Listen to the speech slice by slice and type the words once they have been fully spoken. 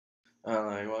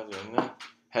Like, what doing that?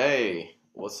 Hey,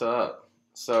 what's up?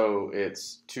 So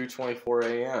it's 2:24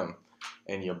 a.m.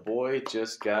 and your boy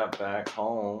just got back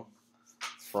home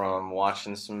from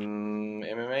watching some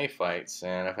MMA fights,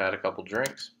 and I've had a couple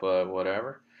drinks, but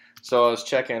whatever. So I was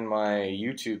checking my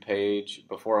YouTube page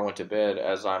before I went to bed,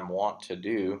 as I'm wont to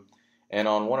do, and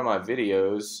on one of my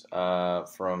videos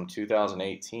from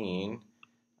 2018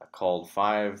 called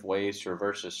Five Ways to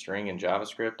Reverse a String in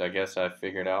JavaScript. I guess I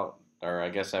figured out, or I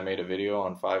guess I made a video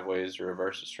on 5 ways to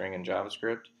reverse a string in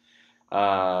JavaScript.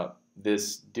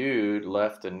 This dude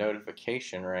left a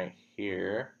notification right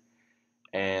here,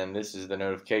 and this is the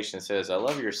notification. It says, "I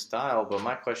love your style, but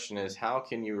my question is, how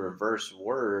can you reverse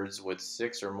words with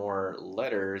 6 or more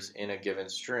letters in a given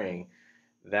string?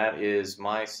 That is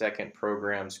my second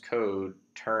program's code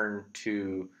turned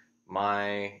to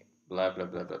my blah blah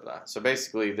blah blah blah." So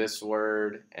basically, this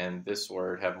word and this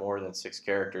word have more than 6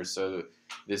 characters. So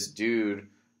this dude,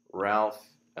 Ralph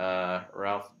uh,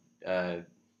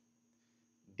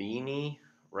 Dini,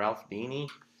 Ralph Dini,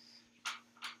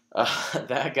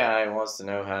 that guy wants to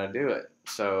know how to do it.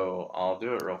 So I'll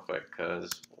do it real quick because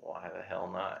why the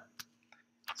hell not?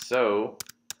 So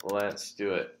let's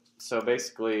do it. So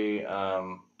basically,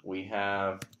 we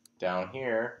have down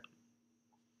here,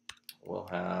 we'll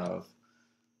have,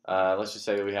 let's just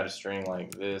say we had a string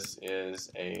like this is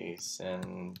a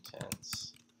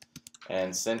sentence.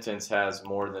 And sentence has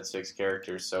more than 6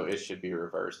 characters, so it should be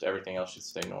reversed. Everything else should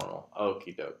stay normal.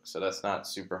 Okie doke. So that's not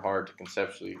super hard to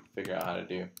conceptually figure out how to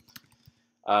do.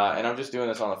 And I'm just doing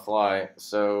this on the fly,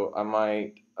 so I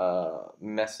might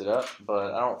mess it up,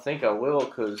 but I don't think I will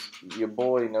because your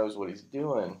boy knows what he's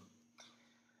doing.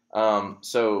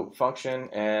 So function,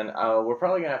 and we're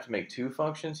probably gonna have to make 2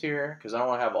 functions here because I don't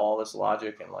want to have all this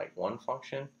logic in like one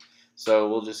function. So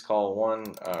we'll just call one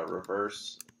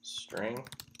reverse string,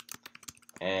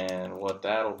 and what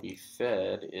that'll be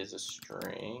fed is a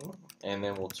string, and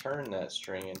then we'll turn that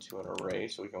string into an array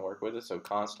so we can work with it. So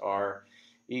const r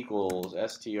equals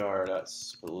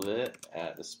str.split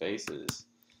at the spaces.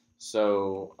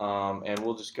 So, and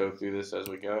we'll just go through this as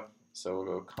we go. So we'll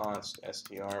go const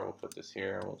str, we'll put this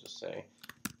here, and we'll just say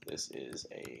this is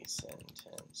a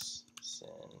sentence.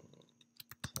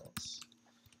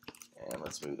 And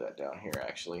let's move that down here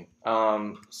actually.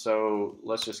 So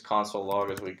let's just console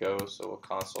log as we go. So we'll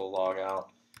console log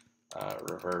out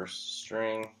reverse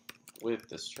string with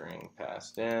the string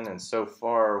passed in. And so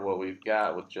far what we've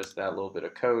got with just that little bit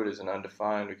of code is an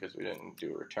undefined because we didn't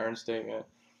do a return statement.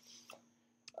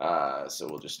 So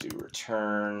we'll just do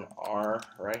return R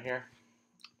right here.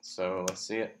 So let's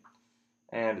see it.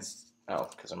 And it's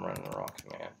out because I'm running the wrong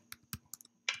command.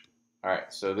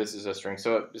 Alright, so this is a string.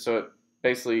 So it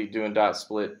basically doing dot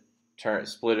split,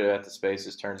 split it at the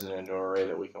spaces, turns it into an array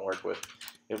that we can work with.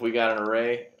 If we got an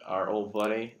array, our old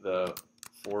buddy, the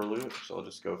for loop, so I'll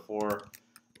just go for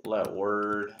let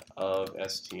word of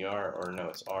str, or no,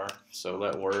 it's r. So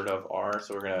let word of r.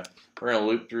 So we're gonna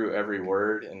loop through every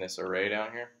word in this array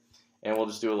down here, and we'll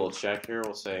just do a little check here.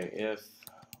 We'll say if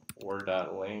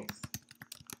word.length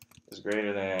is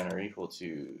greater than or equal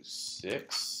to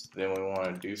 6, then we want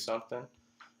to do something.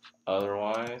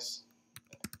 Otherwise,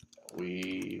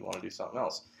 we want to do something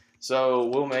else. So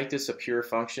we'll make this a pure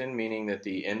function, meaning that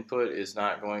the input is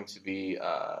not going to be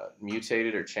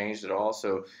mutated or changed at all.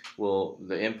 So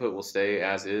the input will stay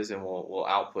as is, and we'll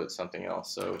output something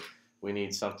else. So we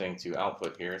need something to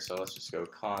output here. So let's just go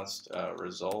const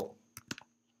result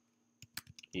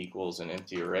equals an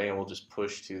empty array, and we'll just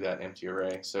push to that empty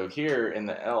array. So here in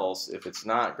the else, if it's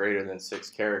not greater than 6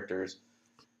 characters,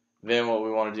 then what we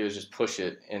want to do is just push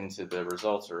it into the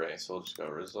results array. So we'll just go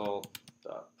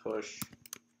result.push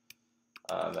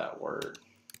that word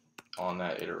on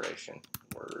that iteration,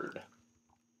 word.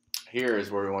 Here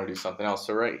is where we want to do something else.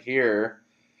 So right here,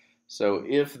 so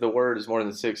if the word is more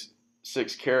than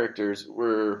six characters,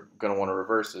 we're going to want to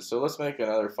reverse this. So let's make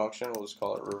another function. We'll just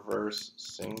call it reverse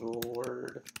single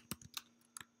word,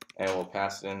 and we'll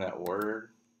pass it in that word.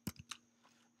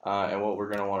 And what we're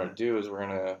going to want to do is we're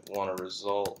going to want to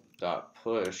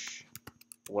result.push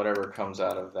whatever comes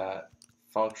out of that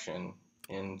function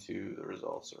into the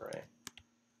results array.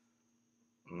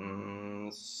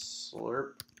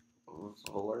 Slurp,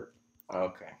 Vlurp.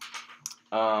 Okay.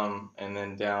 And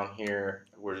then down here,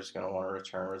 we're just going to want to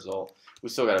return result. We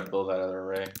still got to build that other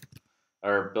array,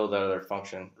 or build that other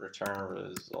function, return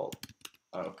result.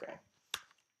 Okay,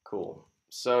 cool.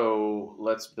 So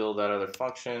let's build that other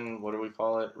function. What do we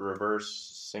call it? Reverse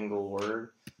single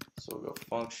word. So we'll go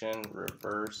function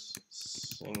reverse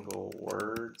single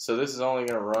word. So this is only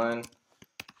going to run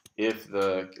if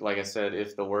like I said,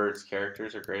 if the word's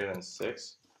characters are greater than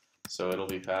 6. So it'll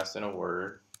be passed in a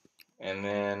word, And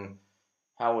then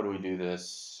how would we do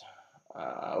this?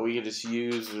 We could just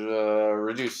use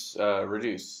reduce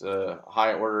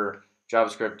high order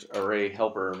JavaScript array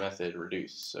helper method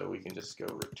reduce. So we can just go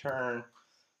return,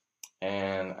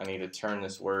 and I need to turn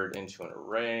this word into an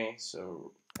array.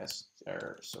 So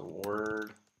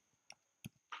word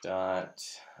dot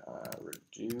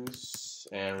reduce,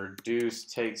 and reduce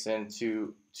takes in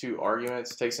two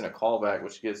arguments, takes in a callback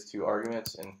which gets 2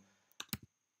 arguments, and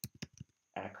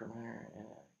acrometer and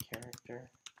a character.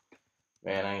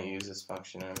 Man, I ain't use this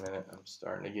function in a minute. I'm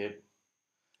starting to get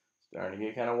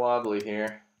kind of wobbly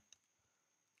here.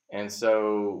 And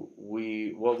so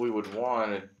what we would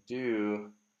want to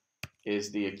do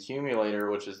is the accumulator,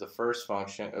 which is the first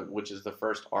function, which is the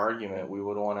first argument. We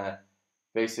would want to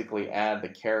basically add the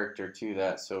character to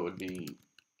that, so it would be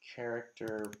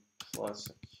character plus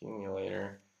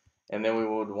accumulator, and then we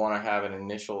would want to have an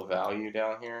initial value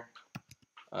down here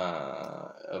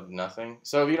of nothing.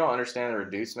 So if you don't understand the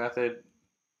reduce method,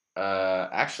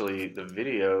 actually the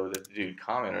video that the dude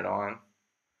commented on,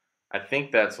 I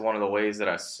think that's one of the ways that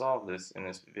I solved this in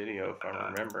this video, if I'm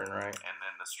remembering right. And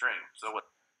then the string. So what?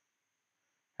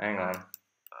 Hang on. 4.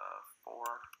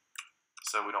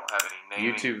 So we don't have any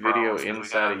naming YouTube video problems,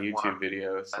 inside a YouTube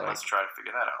video. It's like, let's try to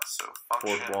figure that out. So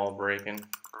function, fourth wall breaking.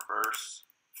 Reverse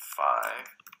 5.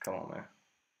 Come on, man.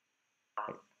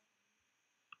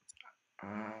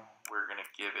 We're gonna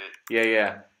give it.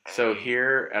 Yeah. So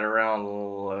here at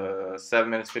around 7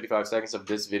 minutes 55 seconds of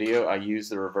this video, I use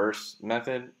the reverse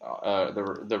method,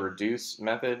 the reduce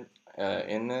method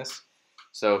in this.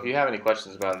 So if you have any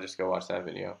questions about it, just go watch that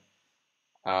video.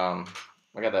 I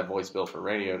got that voice built for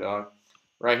radio, dog.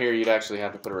 Right here, you'd actually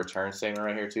have to put a return statement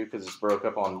right here too, because it's broke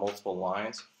up on multiple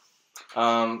lines.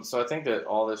 So I think that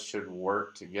all this should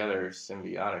work together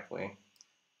symbiotically.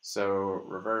 So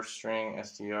reverse string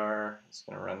str is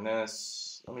going to run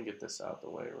this. Let me get this out the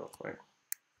way real quick.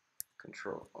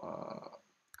 Control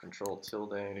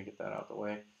tilde to get that out the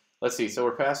way. Let's see. So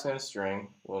we're passing in a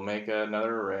string. We'll make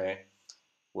another array.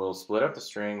 We'll split up the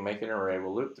string, make it an array.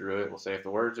 We'll loop through it. We'll say if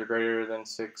the words are greater than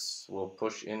 6, we'll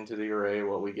push into the array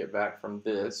what we get back from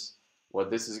this. What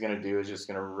this is going to do is just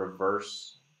going to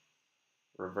reverse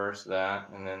that,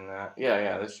 and then that.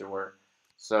 Yeah, this should work.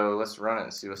 So let's run it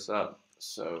and see what's up.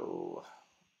 So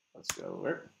let's go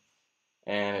over,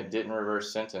 and it didn't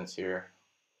reverse sentence here.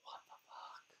 What the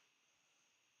fuck?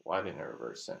 Why didn't it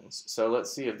reverse sentence? So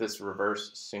let's see if this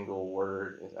reverse single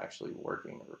word is actually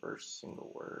working. Reverse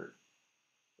single word.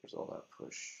 There's all that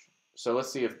push. So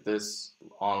let's see if this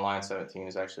on line 17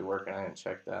 is actually working. I didn't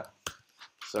check that.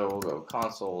 So we'll go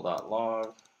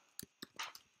console.log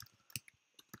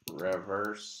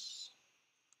reverse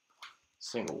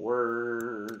single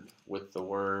word with the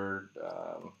word,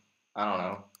 I don't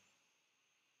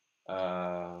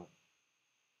know,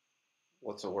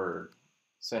 what's a word?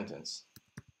 Sentence.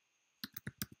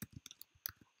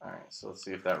 Alright, so let's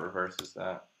see if that reverses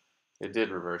that. It did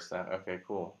reverse that. Okay,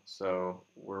 cool. So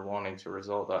we're wanting to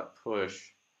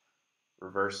result.push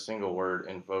reverse single word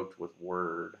invoked with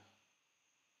word.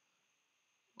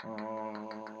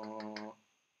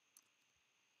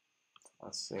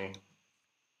 Let's see.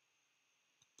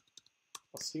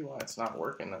 Let's see why it's not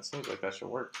working. That seems like that should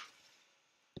work.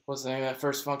 What's the name of that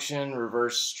first function?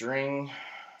 Reverse string.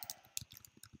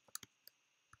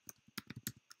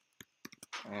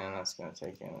 And that's going to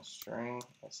take in a string,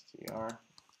 str.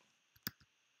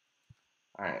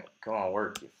 Alright, come on,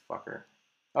 work, you fucker.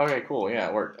 Okay, cool, yeah,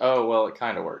 it worked. Oh, well, it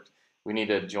kind of worked. We need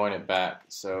to join it back,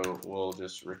 so we'll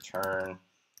just return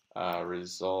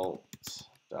result.join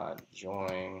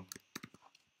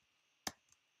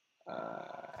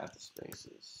at the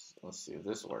spaces. Let's see if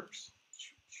this works.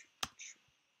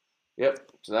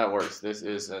 Yep, so that works. This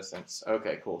is Essence.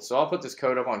 Okay, cool. So I'll put this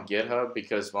code up on GitHub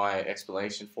because my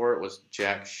explanation for it was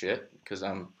jack shit because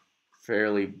I'm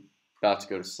fairly about to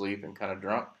go to sleep and kind of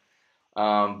drunk.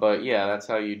 But yeah, that's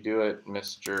how you do it,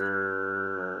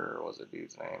 Mr. What's the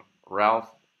dude's name?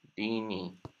 Ralph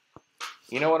Dini.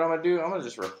 You know what I'm going to do? I'm going to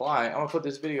just reply. I'm going to put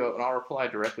this video up and I'll reply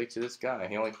directly to this guy.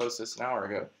 He only posted this an hour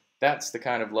ago. That's the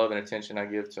kind of love and attention I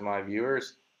give to my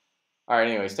viewers. Alright,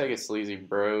 anyways, take it sleazy,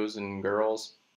 bros and girls.